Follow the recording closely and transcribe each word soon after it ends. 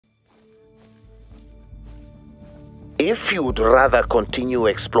If you'd rather continue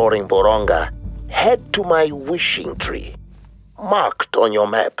exploring Vurhonga, head to my wishing tree, marked on your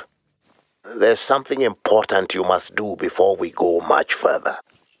map. There's something important you must do before we go much further.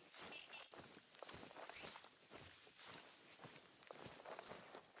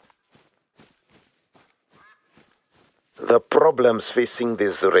 The problems facing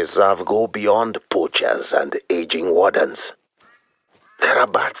this reserve go beyond poachers and aging wardens. There are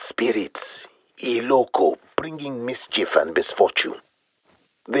bad spirits, iloko, bringing mischief and misfortune.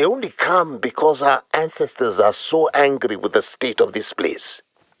 They only come because our ancestors are so angry with the state of this place.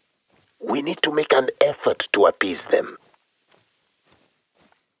 We need to make an effort to appease them.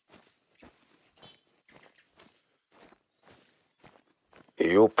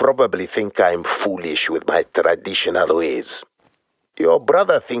 You probably think I'm foolish with my traditional ways. Your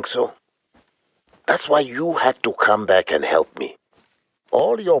brother thinks so. That's why you had to come back and help me.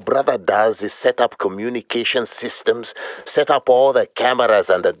 All your brother does is set up communication systems, set up all the cameras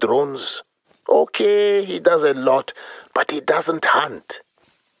and the drones. Okay, he does a lot, but he doesn't hunt.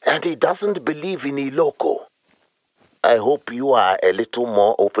 And he doesn't believe in iloko. I hope you are a little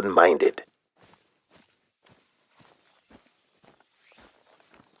more open-minded.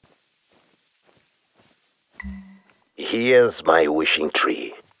 Here's my wishing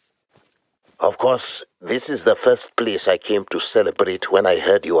tree. Of course, this is the first place I came to celebrate when I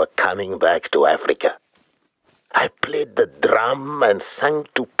heard you were coming back to Africa. I played the drum and sang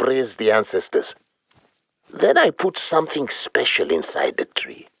to praise the ancestors. Then I put something special inside the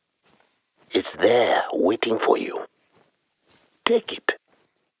tree. It's there, waiting for you. Take it.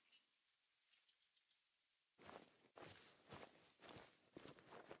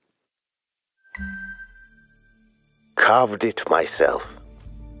 Carved it myself.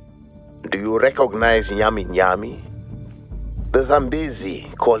 Do you recognize Nyami Nyami? The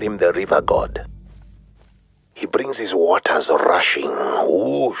Zambezi call him the river god. He brings his waters rushing,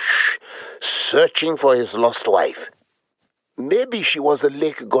 whoosh, searching for his lost wife. Maybe she was a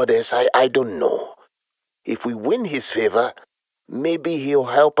lake goddess, I don't know. If we win his favor, maybe he'll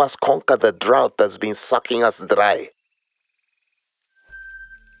help us conquer the drought that's been sucking us dry.